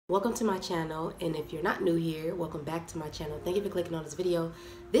Welcome to my channel, and if you're not new here, welcome back to my channel. Thank you for clicking on this video.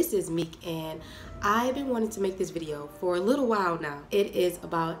 This is Meek, and I've been wanting to make this video for a little while now. It is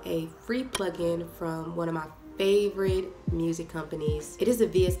about a free plugin from one of my favorite music companies. It is a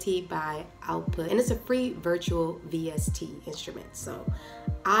VST by Output, and it's a free virtual VST instrument. So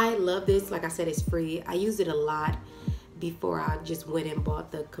I love this. Like I said, it's free. I used it a lot before I just went and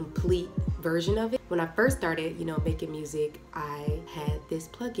bought the complete version of it. When I first started, making music, I had this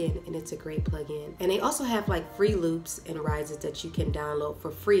plugin, and it's a great plugin. And they also have like free loops and rises that you can download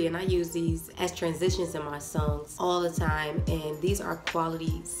for free, and I use these as transitions in my songs all the time, and these are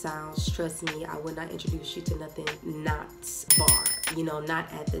quality sounds. Trust me, I would not introduce you to nothing not bar,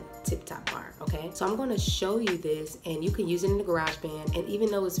 not at the tip top bar, okay? So I'm gonna show you this, and you can use it in the Garageband, and even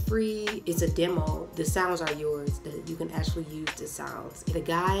though it's free, it's a demo, the sounds are yours. You can actually use the sounds. The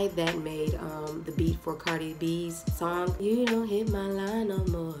guy that made the beat for Cardi B's song, You Don't Hit My Line No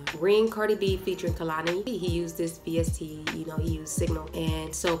More, Ring Cardi B featuring Kalani, he used this VST, he used Signal,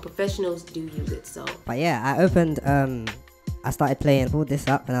 and so professionals do use it. So but yeah, I started playing, pulled this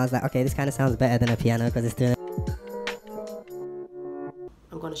up, and I was like, okay, this kind of sounds better than a piano because it's doing.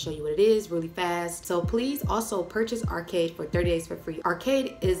 I'm going to show you what it is really fast. So please also purchase Arcade for 30 days for free.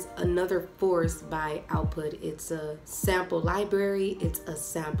 Arcade is another force by Output. It's a sample library. It's a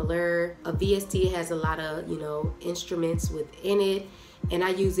sampler. A VST has a lot of, instruments within it. And I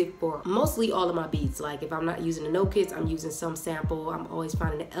use it for mostly all of my beats. Like if I'm not using the note kits, I'm using some sample. I'm always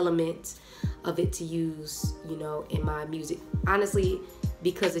finding an element of it to use, in my music. Honestly,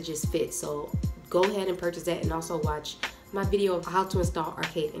 because it just fits. So go ahead and purchase that, and also watch my video of how to install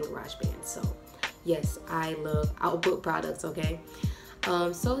Arcade in GarageBand. So yes, I love Output products, okay?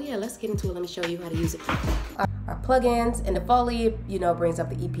 So yeah, let's get into it. Let me show you how to use it. Our plugins, and the Foley, brings up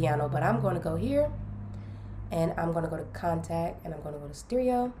the e-piano, but I'm going to go here, and I'm going to go to Contact, and I'm going to go to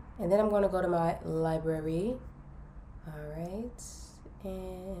Stereo, and then I'm going to go to my library. All right,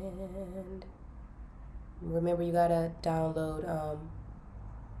 and remember, you gotta download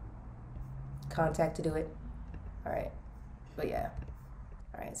Contact to do it. All right. But yeah,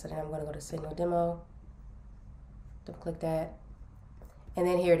 all right, so then I'm gonna go to Signal Demo, double click that, and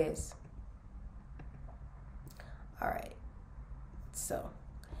then here it is. All right, so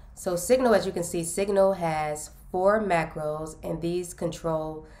Signal, as you can see, Signal has 4 macros, and these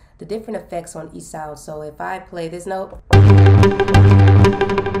control the different effects on each sound. So if I play this note,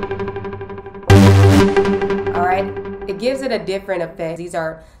 all right, it gives it a different effect. These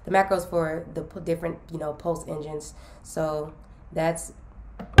are the macros for the different, pulse engines. So that's,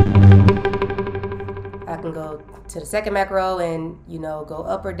 I can go to the second macro and, go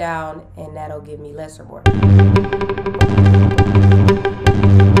up or down, and that'll give me less or more.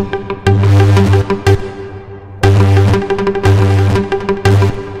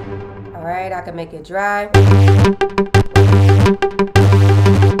 All right, I can make it dry.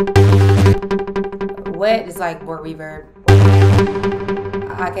 Wet is like more reverb.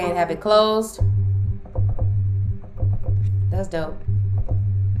 I can have it closed. That's dope.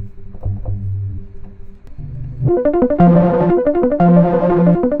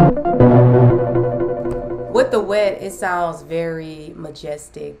 With the wet, it sounds very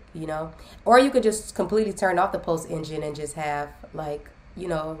majestic, Or you could just completely turn off the pulse engine and just have like,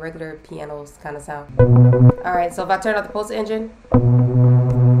 regular pianos kind of sound. All right, so if I turn off the pulse engine,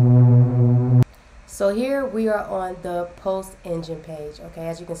 so here we are on the pulse engine page, okay?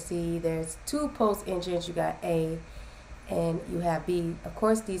 As you can see, there's 2 pulse engines. You got A and you have B. Of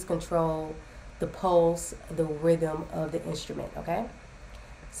course, these control the pulse, the rhythm of the instrument, okay?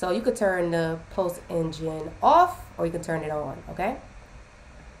 So you could turn the pulse engine off, or you can turn it on, okay?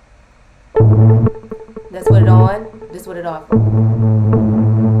 That's what it on, this what it off. All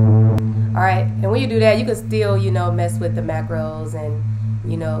right, and when you do that, you can still, mess with the macros and,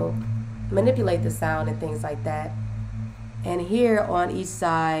 manipulate the sound and things like that. And here on each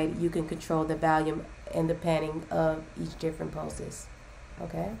side, you can control the volume and the panning of each different pulses,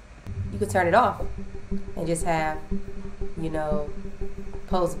 okay? You can turn it off and just have,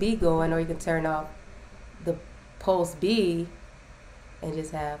 pulse B going, or you can turn off the pulse B and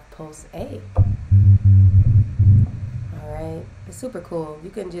just have pulse A. All right, it's super cool. You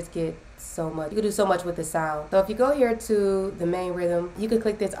can just get so much. You can do so much with the sound. So if you go here to the main rhythm, you can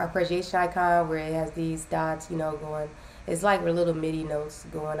click this Arppregiation icon where it has these dots, going. It's like little MIDI notes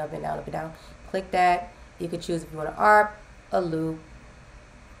going up and down, up and down. Click that. You can choose if you want an arp, a loop,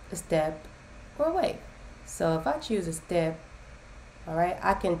 a step, or a wave. So if I choose a step, all right,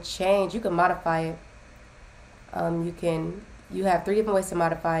 I can change. You can modify it. You have 3 different ways to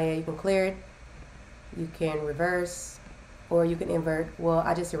modify it. You can clear it, you can reverse, or you can invert. Well,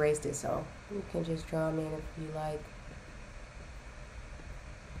 I just erased it, so you can just draw them in if you like.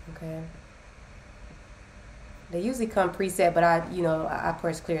 Okay. They usually come preset, but I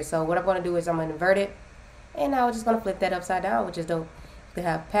press clear. So what I'm going to do is I'm going to invert it, and now I'm just going to flip that upside down, which is dope. You can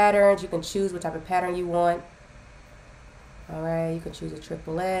have patterns. You can choose what type of pattern you want. All right, you can choose a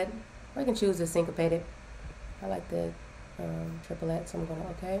triplet, or you can choose a syncopated. I like the triplet, so I'm going to,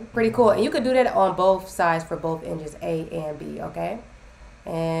 okay. Pretty cool. And you can do that on both sides for both engines, A and B, okay?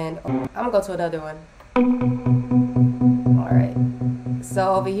 And I'm going to go to another one. All right.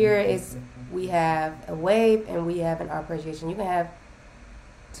 So over here we have a wave and we have an arpeggiation. You can have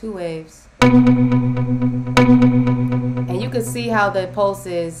 2 waves. And you can see how the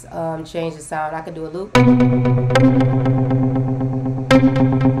pulses change the sound. I could do a loop.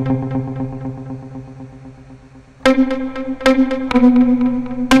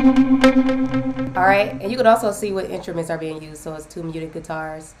 Alright, and you can also see what instruments are being used. So it's 2 muted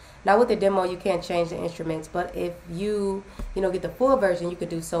guitars. Now with the demo, you can't change the instruments, but if you get the full version, you could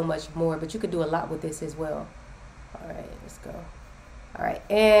do so much more, but you could do a lot with this as well. Alright, let's go. Alright,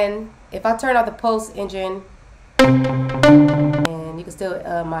 and if I turn off the pulse engine, and you can still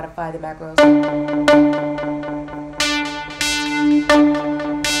modify the macros.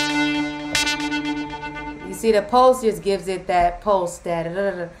 You see the pulse just gives it that pulse,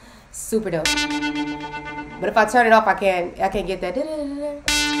 that super dope. But if I turn it off, I can't get that.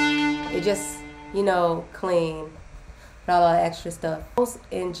 It just, clean. Without all the extra stuff. Pulse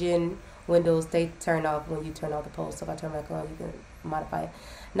engine windows, they turn off when you turn off the pulse. So if I turn back on, you can modify it.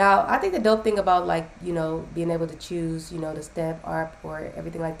 Now, I think the dope thing about being able to choose, the step, arp, or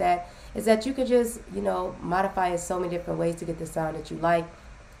everything like that, is that you could just, modify it so many different ways to get the sound that you like.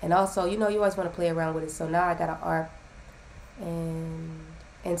 And also, you always want to play around with it. So now I got an arp,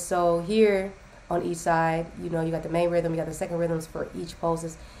 and so here on each side, you got the main rhythm, you got the second rhythms for each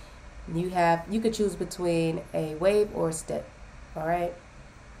pulses. You could choose between a wave or a step. All right,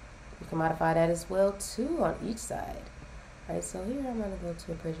 you can modify that as well too on each side. All right, so here I'm gonna go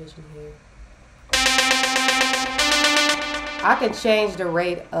to Arppregiation here. I can change the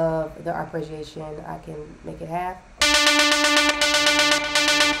rate of the Arppregiation. I can make it half,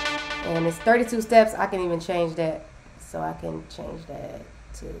 and it's 32 steps. I can even change that, so I can change that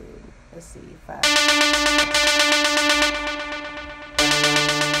to, let's see, 5.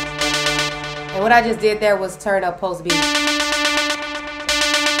 And what I just did there was turn up pulse beat.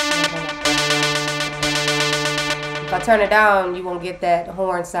 If I turn it down, you won't get that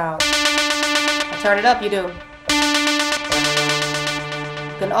horn sound. If I turn it up, you do.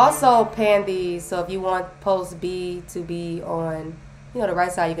 You can also pan these, so if you want pulse B to be on, the right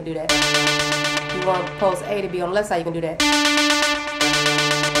side, you can do that. If you want pulse A to be on the left side, you can do that.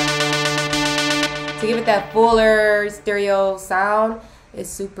 To give it that fuller stereo sound, it's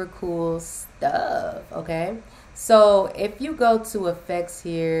super cool stuff, okay? So if you go to effects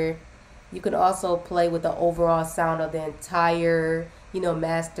here, you can also play with the overall sound of the entire,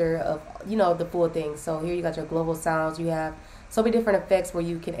 master of, the full thing. So here you got your global sounds. You have so many different effects where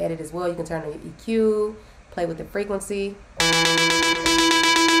you can edit as well. You can turn on your EQ, play with the frequency. You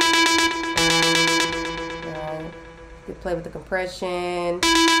can play with the compression.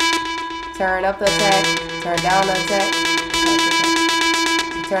 Turn up the attack, turn down the attack,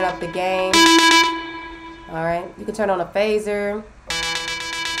 turn up the gain. Alright, you can turn on a phaser.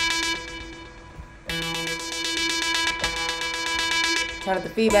 Turn up the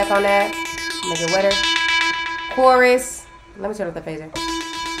feedback on that, make it wetter. Chorus, let me turn up the phaser.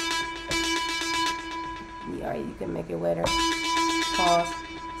 Alright, you can make it wetter. Pause.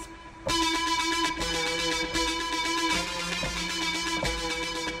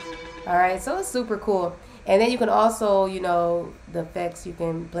 Alright, so it's super cool. And then you can also, the effects, you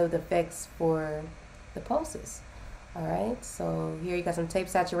can play with the effects for the pulses. Alright, so here you got some tape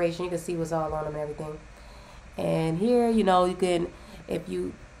saturation. You can see what's all on them and everything. And here, you can, if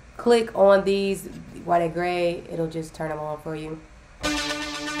you click on these while they're gray, it'll just turn them on for you.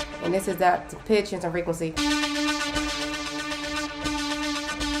 And this is that to pitch and some frequency.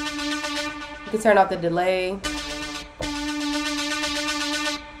 You can turn off the delay.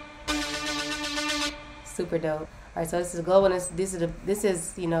 Super dope. Alright, so this is global. This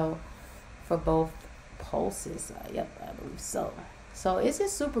is for both pulses. Yep, I believe so. So it's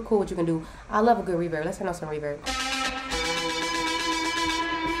just super cool what you can do. I love a good reverb. Let's turn on some reverb.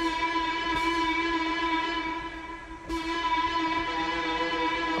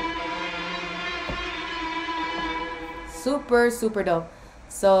 Super, super dope.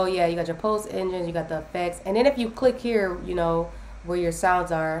 So yeah, you got your pulse engines, you got the effects, and then if you click here, where your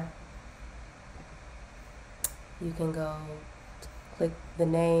sounds are, you can go click the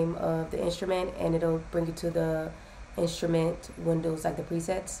name of the instrument and it'll bring you to the instrument windows, like the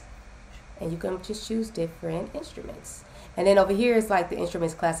presets, and you can just choose different instruments. And then over here is like the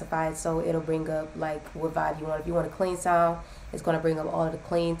instruments classified, so it'll bring up like what vibe you want. If you want a clean sound, it's going to bring up all of the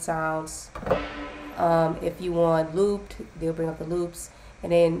clean sounds. If you want looped, they'll bring up the loops.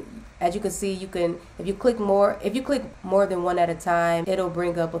 And then as you can see, you can, if you click more than one at a time, it'll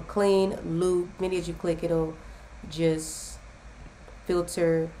bring up a clean loop. Many as you click, it'll just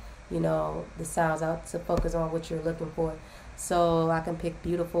filter, you know, the sounds out to focus on what you're looking for. So I can pick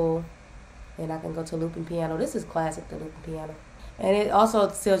beautiful, and I can go to looping piano. This is classic, the looping piano. And it also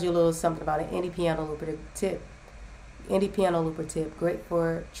tells you a little something about an indie piano looper tip. Indie piano looper tip, great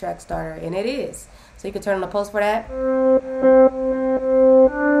for track starter, and it is. So you can turn on the pulse for that.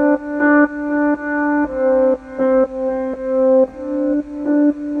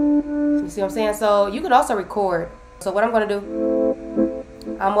 You see what I'm saying? So you can also record. So what I'm going to do,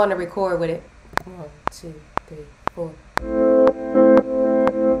 I'm going to record with it. 1, 2, 3, 4.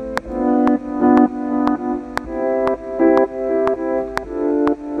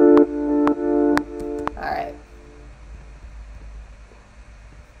 Alright.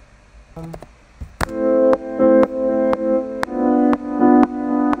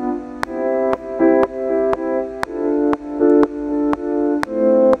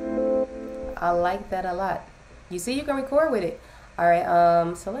 I like that a lot. You see, you can record with it. Alright,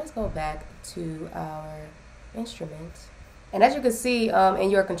 so let's go back to our instruments. And as you can see, in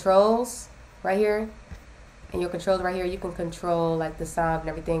your controls right here, you can control like the sound and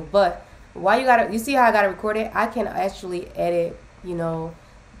everything. But why you see how I gotta record it? I can actually edit, you know,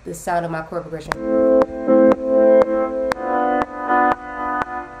 the sound of my chord progression.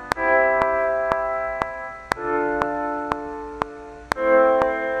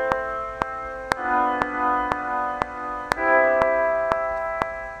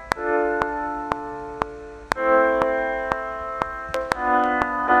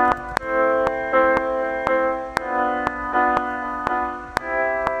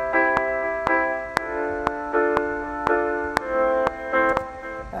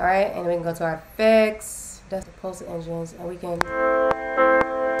 Alright, and we can go to our effects, that's the pulse engines, and we can,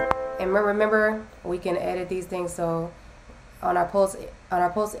 and remember, we can edit these things. So on our pulse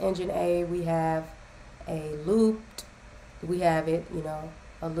engine A, we have a looped, we have it, you know,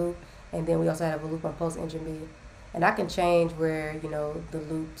 a loop, and then we also have a loop on pulse engine B. And I can change where, you know, the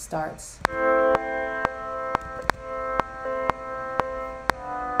loop starts.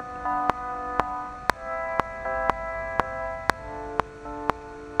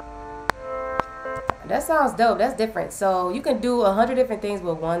 That sounds dope. That's different. So you can do 100 different things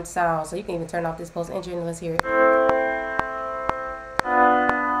with one sound. So you can even turn off this pulse engine. Let's hear it.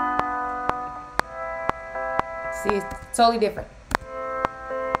 See, it's totally different.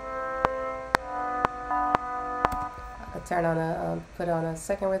 I could turn on a put on a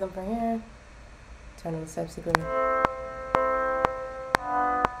second rhythm for here. Turn on the subsequent.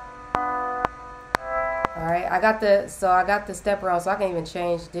 All right, I got the stepper on, so I can even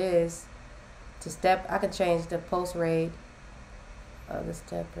change this. To step, I can change the pulse rate of the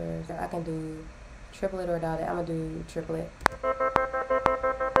steppers. I can do triplet or dotted. I'm gonna do triplet.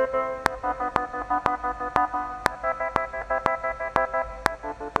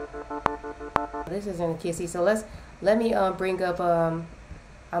 This is in the key C. So let me bring up. I'm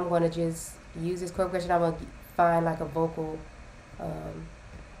gonna just use this chord progression. I'm gonna find like a vocal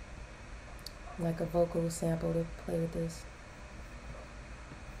sample to play with this.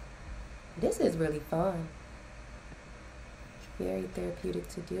 This is really fun. Very therapeutic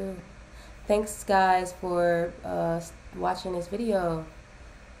to do. Thanks guys for watching this video.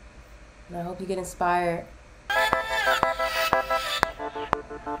 And I hope you get inspired.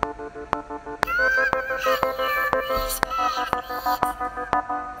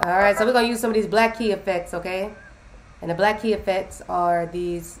 Alright, so we're going to use some of these black key effects, okay? And the black key effects are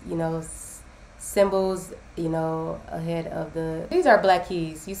these, you know, symbols, you know, ahead of the, these are black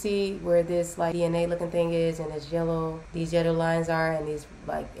keys. You see where this like DNA looking thing is, and this yellow, these yellow lines are, and these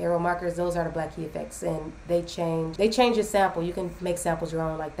like arrow markers, those are the black key effects, and they change the sample. You can make samples your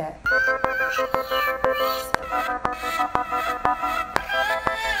own like that.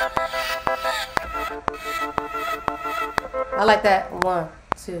 I like that. 1,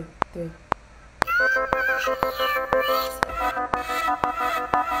 2, 3.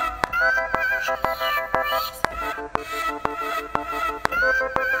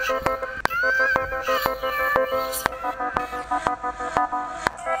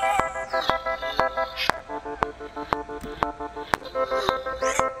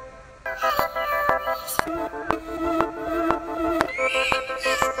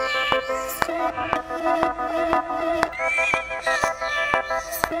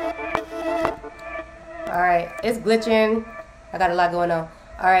 Alright, it's glitching. I got a lot going on.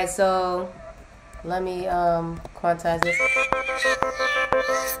 Alright, so let me quantize this.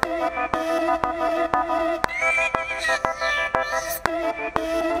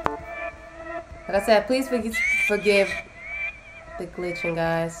 Like I said, please forgive the glitching,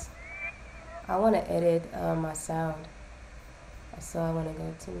 guys. I want to edit my sound. So I want to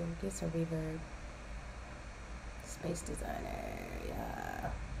go to get some reverb. Space Designer, yeah.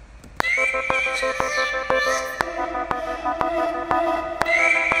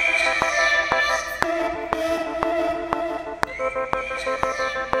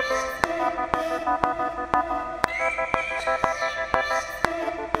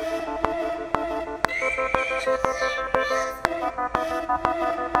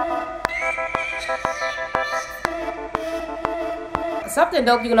 Something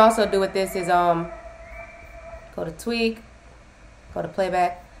dope you can also do with this is go to tweak, go to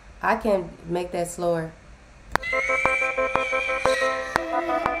playback. I can make that slower.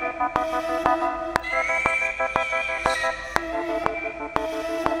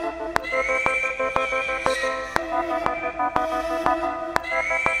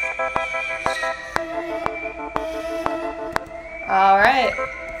 All right,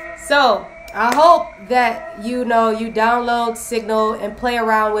 so I hope that you download Signal and play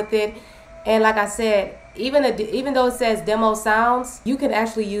around with it. And like I said, even though it says demo sounds, you can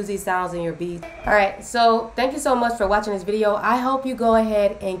actually use these sounds in your beats. All right, so thank you so much for watching this video. I hope you go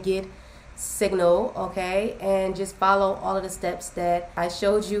ahead and get Signal, okay, and just follow all of the steps that I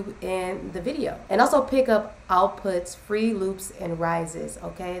showed you in the video. And also pick up Output's free loops and rises,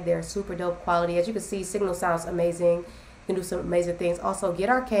 okay? They're super dope quality. As you can see, Signal sounds amazing. You can do some amazing things. Also, get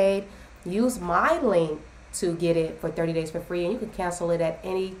Arcade. Use my link to get it for 30 days for free, and you can cancel it at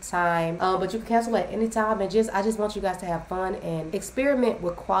any time. But you can cancel it at any time, and I just want you guys to have fun and experiment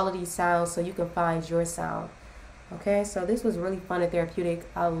with quality sounds so you can find your sound. Okay, so this was really fun and therapeutic.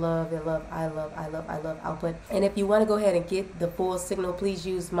 I love Output. And if you want to go ahead and get the full Signal, please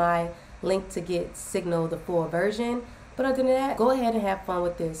use my link to get Signal, the full version. But other than that, go ahead and have fun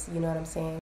with this. You know what I'm saying?